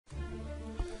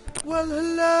Well,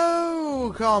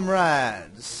 hello,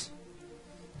 comrades.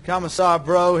 Commissar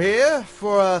Bro here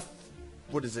for a,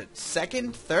 what is it,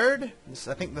 second, third? This is,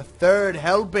 I think, the third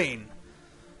helping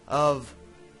of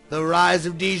the rise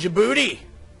of Djibouti.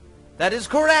 That is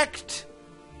correct.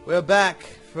 We're back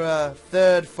for a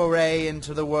third foray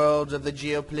into the world of the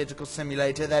geopolitical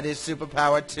simulator that is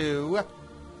Superpower 2.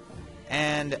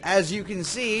 And as you can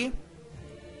see,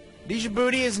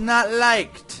 Djibouti is not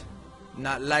liked.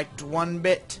 Not liked one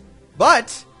bit.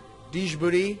 But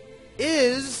Djibouti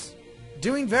is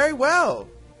doing very well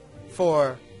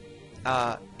for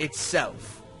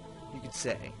itself, you could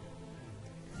say.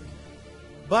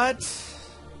 But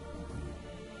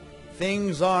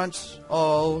things aren't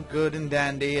all good and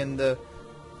dandy in the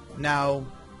now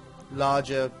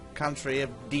larger country of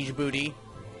Djibouti.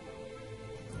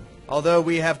 Although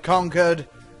we have conquered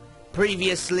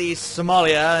previously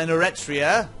Somalia and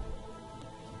Eritrea,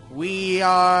 we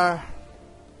are,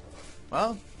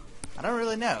 well, I don't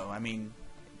really know. I mean,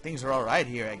 things are alright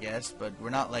here, I guess, but we're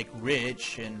not, like,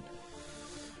 rich, and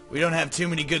we don't have too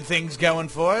many good things going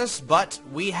for us, but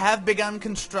we have begun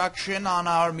construction on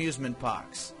our amusement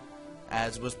parks,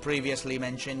 as was previously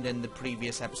mentioned in the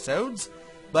previous episodes.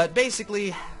 But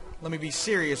basically, let me be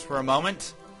serious for a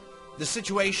moment. The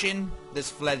situation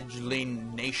this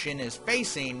fledgling nation is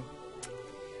facing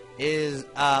is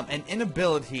an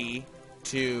inability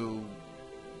to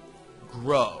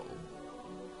grow.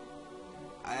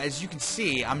 As you can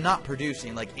see, I'm not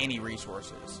producing like any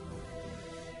resources.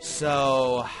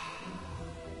 So,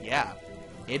 yeah,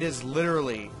 it is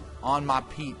literally on my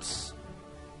peeps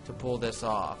to pull this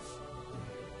off.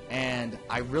 And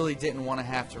I really didn't want to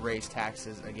have to raise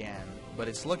taxes again, but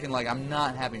it's looking like I'm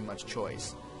not having much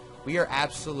choice. We are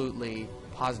absolutely,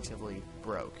 positively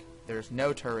broke. There's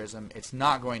no tourism. It's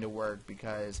not going to work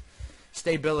because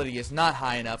stability is not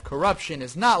high enough. Corruption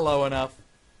is not low enough.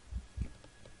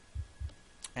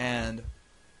 And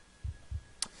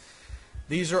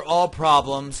these are all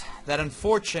problems that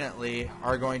unfortunately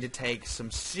are going to take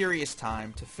some serious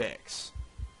time to fix.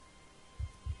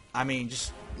 I mean,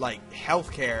 just like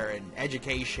healthcare and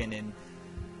education and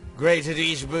Greater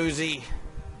Djibouti.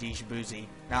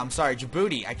 No, I'm sorry,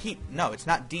 Djibouti. No, it's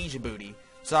not Djibouti.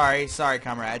 Sorry,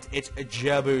 comrades. It's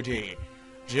Djibouti.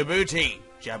 Djibouti.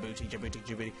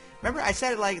 Remember, I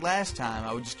said it like last time.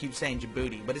 I would just keep saying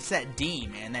Djibouti, but it's that D,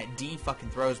 man. That D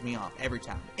fucking throws me off every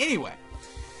time. Anyway,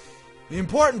 the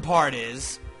important part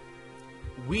is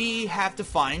we have to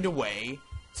find a way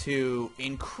to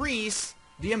increase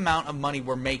the amount of money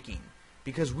we're making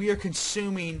because we are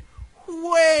consuming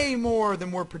way more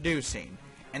than we're producing,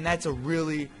 and that's a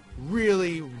really,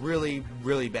 really, really,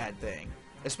 really bad thing,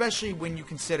 especially when you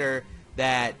consider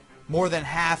that more than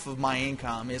half of my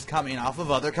income is coming off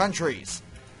of other countries.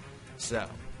 So,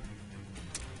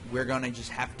 we're going to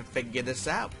just have to figure this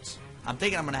out. I'm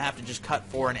thinking I'm going to have to just cut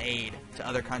foreign aid to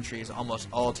other countries almost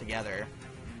altogether.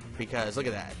 Because, look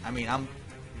at that. I mean, I'm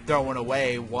throwing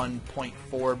away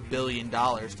 $1.4 billion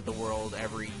to the world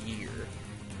every year.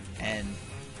 And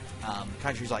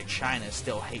countries like China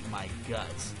still hate my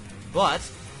guts. But,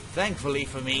 thankfully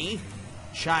for me,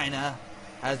 China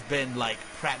has been, like,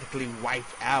 practically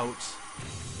wiped out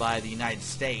by the United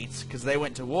States because they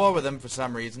went to war with them for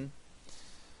some reason.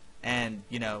 And,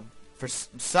 you know,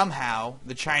 somehow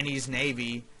the Chinese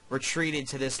Navy retreated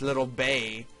to this little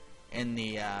bay in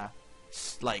the,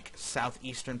 like,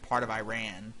 southeastern part of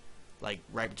Iran, like,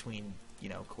 right between, you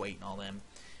know, Kuwait and all them.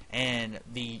 And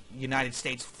the United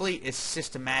States fleet is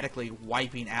systematically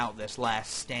wiping out this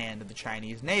last stand of the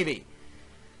Chinese Navy.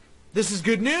 This is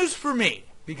good news for me,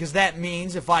 because that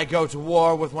means if I go to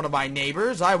war with one of my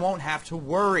neighbors, I won't have to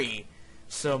worry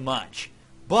so much.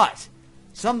 But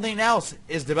something else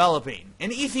is developing.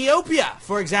 In Ethiopia,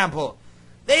 for example,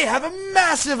 they have a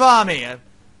massive army of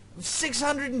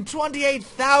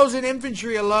 628,000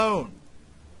 infantry alone.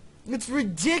 It's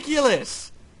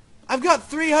ridiculous. I've got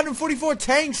 344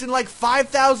 tanks and like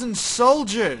 5,000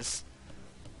 soldiers.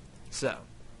 So,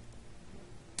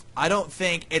 I don't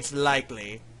think it's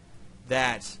likely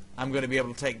that I'm going to be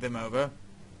able to take them over.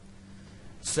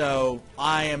 So,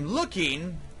 I am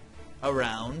looking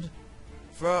around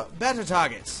for better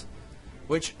targets.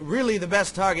 Which, really, the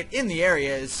best target in the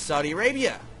area is Saudi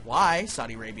Arabia. Why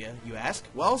Saudi Arabia, you ask?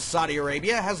 Well, Saudi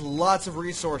Arabia has lots of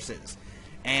resources.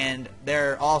 And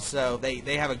they're also,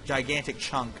 they have a gigantic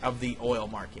chunk of the oil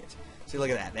market. See, look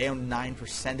at that. They own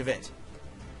 9% of it.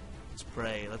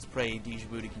 Let's pray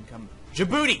Djibouti can come.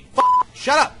 Djibouti!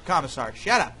 Shut up, Commissar.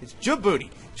 Shut up. It's Djibouti.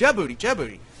 Djibouti.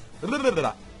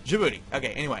 Djibouti. Okay,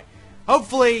 anyway.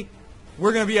 Hopefully,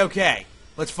 we're going to be okay.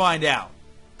 Let's find out.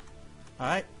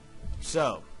 Alright?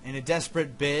 So, in a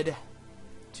desperate bid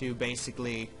to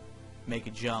basically make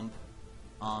a jump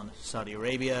on Saudi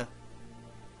Arabia.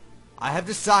 I have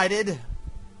decided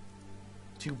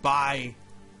to buy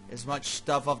as much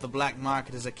stuff off the black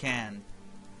market as I can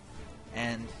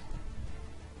and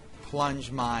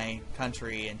plunge my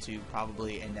country into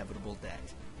probably inevitable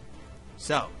debt.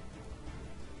 So,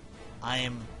 I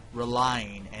am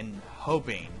relying and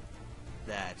hoping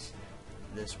that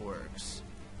this works.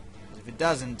 If it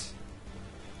doesn't,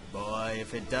 boy,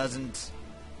 if it doesn't,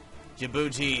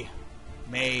 Djibouti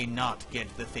may not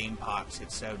get the theme parks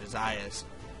it so desires.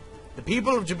 The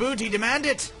people of Djibouti demand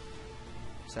it!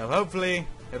 So hopefully,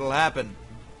 it'll happen.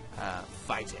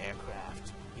 Fight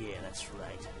aircraft. Yeah, that's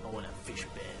right. I want a fish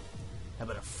bed. How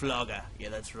about a flogger? Yeah,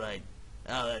 that's right.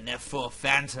 Oh, an F-4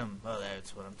 Phantom. Oh,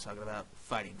 that's what I'm talking about.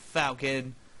 Fighting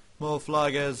Falcon. More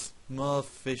floggers. More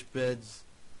fish beds.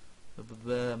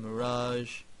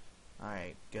 Mirage.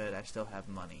 Alright, good. I still have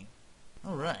money.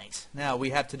 Alright. Now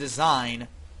we have to design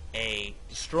a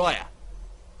destroyer.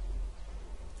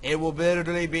 It will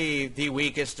literally be the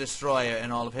weakest destroyer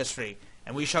in all of history.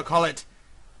 And we shall call it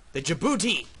the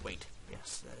Djibouti. Wait.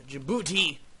 Yes, the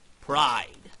Djibouti Pride.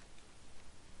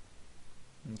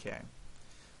 Okay.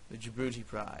 The Djibouti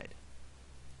Pride.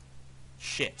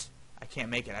 Shit. I can't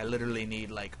make it. I literally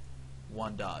need, like,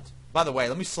 1 dot. By the way,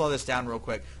 let me slow this down real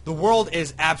quick. The world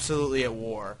is absolutely at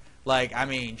war. Like, I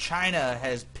mean, China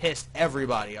has pissed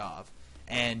everybody off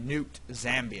and nuked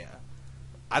Zambia.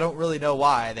 I don't really know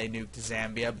why they nuked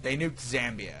Zambia, but they nuked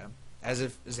Zambia as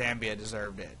if Zambia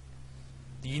deserved it.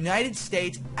 The United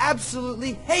States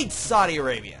absolutely hates Saudi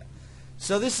Arabia.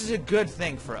 So this is a good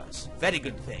thing for us. Very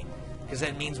good thing. Because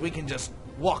that means we can just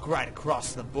walk right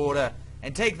across the border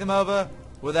and take them over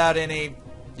without any,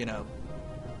 you know,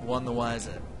 one the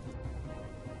wiser.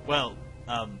 Well,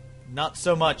 not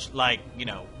so much like, you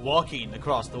know, walking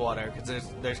across the water, because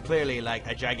there's clearly like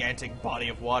a gigantic body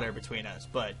of water between us,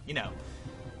 but, you know,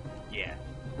 yeah,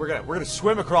 we're gonna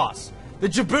swim across. The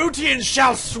Djiboutians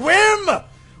shall swim!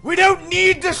 We don't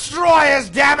need destroyers,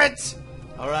 damn it!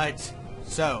 Alright,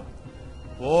 so,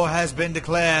 war has been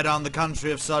declared on the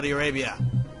country of Saudi Arabia.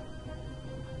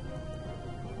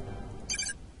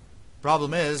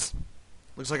 Problem is,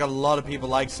 looks like a lot of people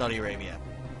like Saudi Arabia.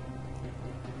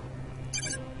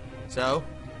 So,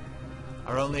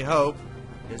 our only hope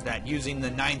is that using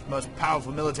the 9th most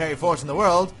powerful military force in the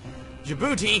world,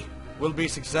 Djibouti will be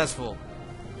successful.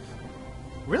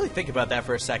 Really think about that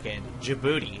for a second.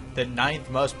 Djibouti, the 9th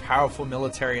most powerful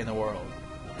military in the world.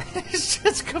 It's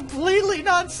just completely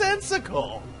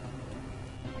nonsensical.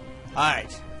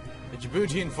 Alright, the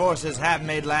Djiboutian forces have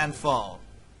made landfall.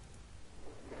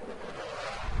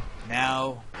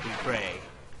 Now we pray.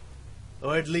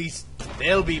 Or at least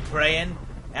they'll be praying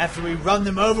after we run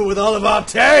them over with all of our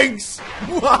tanks!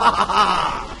 Rise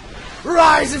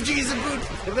of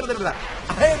Djibouti!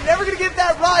 I am never gonna get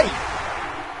that right!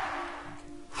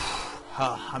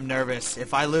 I'm nervous.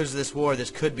 If I lose this war, this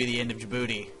could be the end of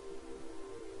Djibouti.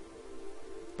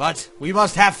 But we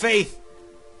must have faith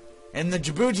in the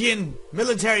Djiboutian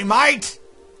military might!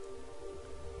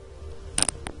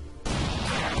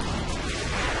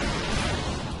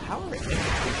 How are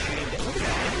infantry shooting down? Look at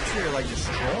that. Infantry are like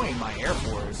destroying my air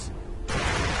force.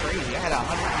 Crazy. I had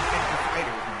 150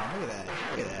 fighters, man. Look at that.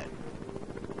 Look at that.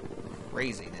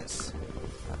 Craziness.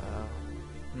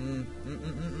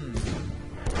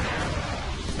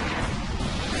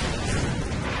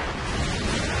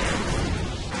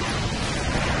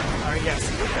 Alright, yes,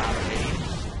 we're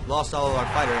dominating. Lost all of our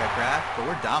fighter aircraft, but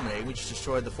we're dominating. We just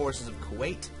destroyed the forces of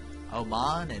Kuwait,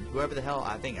 Oman, and whoever the hell,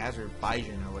 I think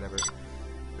Azerbaijan or whatever.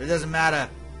 But it doesn't matter.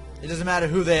 It doesn't matter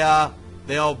who they are.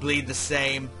 They all bleed the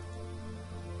same.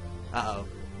 Uh-oh.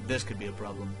 This could be a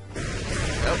problem.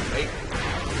 Oh, wait.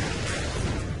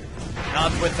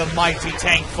 Not with the mighty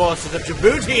tank forces of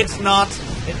Djibouti, it's not.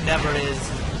 It never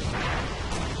is.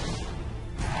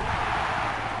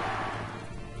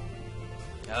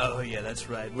 Oh, yeah, that's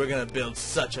right. We're gonna build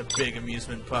such a big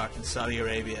amusement park in Saudi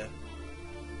Arabia.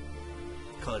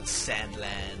 Call it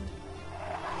Sandland.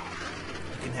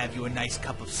 You can have you a nice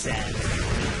cup of sand. You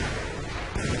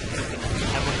can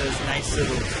have one of those nice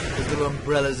little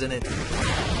umbrellas in it.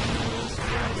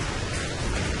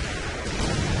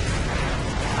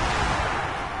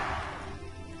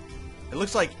 It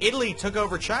looks like Italy took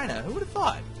over China. Who would have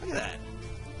thought? Look at that.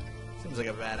 Seems like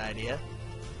a bad idea.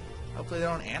 Hopefully they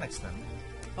don't annex them.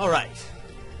 Alright.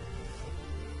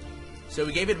 So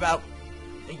we gave it about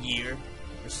a year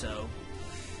or so.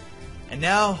 And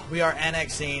now we are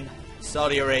annexing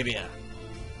Saudi Arabia.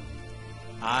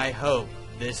 I hope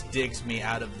this digs me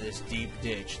out of this deep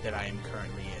ditch that I am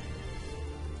currently in.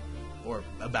 Or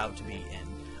about to be in.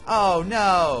 Oh,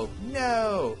 no.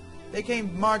 No. They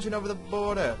came marching over the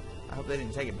border. I hope they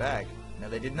didn't take it back. No,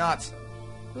 they did not.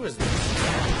 Who is this?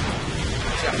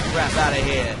 Get the crap out of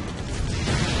here.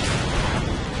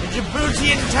 The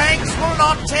Djiboutian tanks will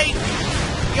not take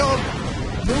your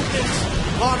movement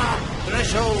corner,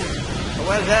 threshold, or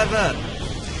whatever.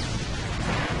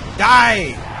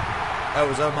 Die! Oh, it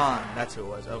was Oman. That's who it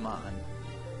was, Oman.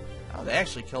 Oh, they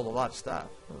actually killed a lot of stuff.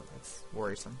 Oh, that's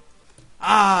worrisome.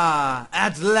 Ah,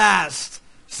 at last!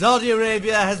 Saudi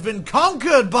Arabia has been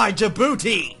conquered by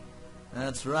Djibouti!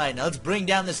 That's right. Now let's bring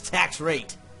down this tax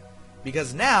rate.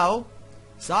 Because now,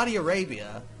 Saudi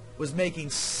Arabia was making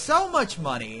so much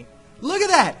money. Look at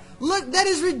that! Look, that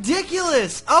is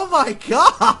ridiculous! Oh my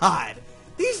god!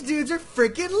 These dudes are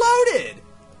freaking loaded!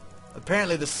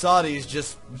 Apparently the Saudis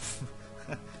just...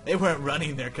 they weren't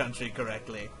running their country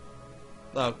correctly.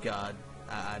 Oh god.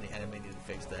 I didn't mean to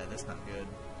fix that. That's not good.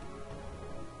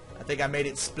 I think I made it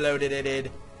exploded. It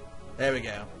did. There we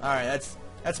go. Alright,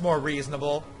 that's more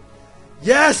reasonable.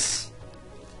 Yes!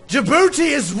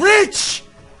 Djibouti is rich!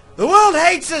 The world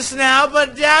hates us now,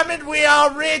 but damn it, we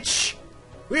are rich!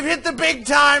 We've hit the big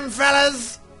time,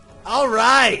 fellas!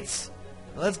 Alright!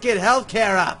 Let's get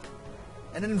healthcare up.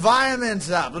 And environment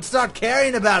up. Let's start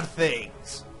caring about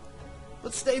things.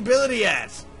 What's stability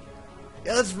at?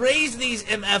 Yeah, let's raise these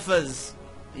MFers.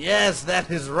 Yes, that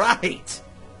is right.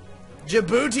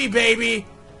 Djibouti, baby!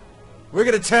 We're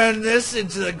gonna turn this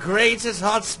into the greatest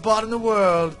hotspot in the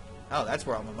world. Oh, that's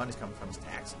where all my money's coming from, is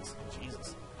taxes.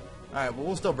 Jesus. Alright, well,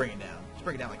 we'll still bring it down. Let's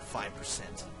bring it down like 5%.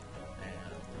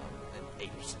 And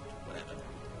 8%, whatever.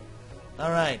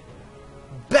 Alright.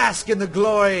 Bask in the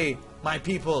glory, my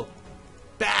people.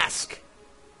 Bask!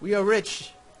 We are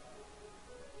rich.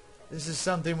 This is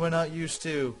something we're not used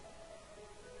to.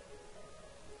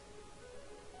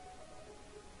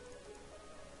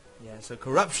 Yeah, so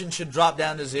corruption should drop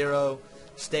down to 0.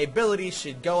 Stability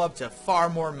should go up to far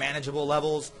more manageable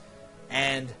levels.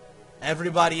 And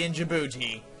everybody in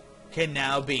Djibouti can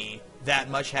now be that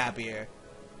much happier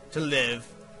to live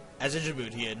as a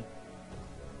Djiboutian.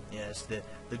 Yes,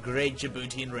 the great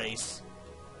Djiboutian race.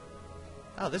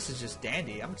 Oh, this is just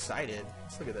dandy. I'm excited.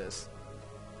 Let's look at this.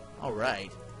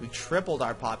 Alright. We tripled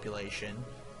our population.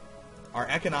 Our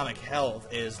economic health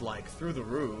is, like, through the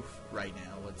roof right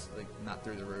now. It's, like, not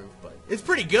through the roof, but it's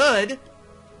pretty good.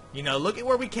 You know, look at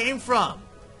where we came from.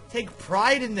 Take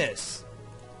pride in this.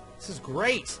 This is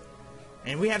great.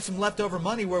 And we have some leftover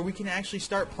money where we can actually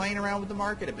start playing around with the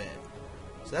market a bit.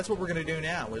 So that's what we're going to do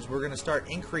now, is we're going to start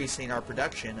increasing our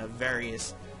production of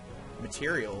various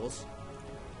materials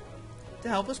to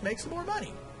help us make some more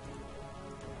money.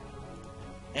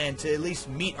 And to at least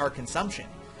meet our consumption.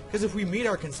 Because if we meet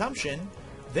our consumption,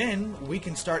 then we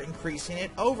can start increasing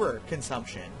it over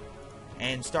consumption.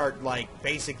 And start, like,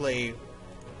 basically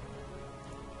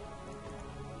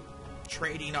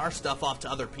trading our stuff off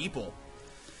to other people.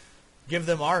 Give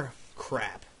them our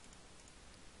crap.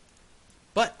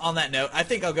 But on that note, I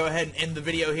think I'll go ahead and end the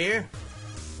video here.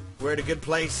 We're at a good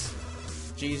place.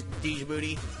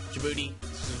 Djibouti.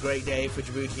 This is a great day for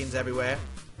Djiboutians everywhere.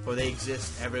 For they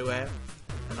exist everywhere.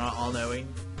 And are all-knowing.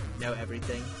 Know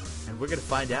everything. And we're going to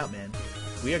find out, man.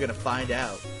 We are going to find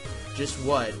out just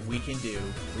what we can do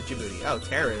with Djibouti. Oh,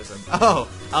 terrorism. Oh,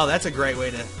 that's a great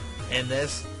way to end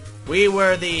this. We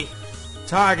were the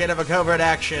target of a covert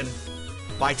action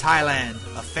by Thailand.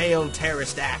 A failed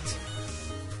terrorist act.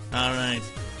 Alright.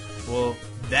 Well,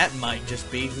 that might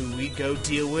just be who we go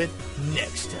deal with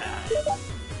next time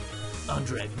on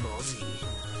Dragon Ball Z.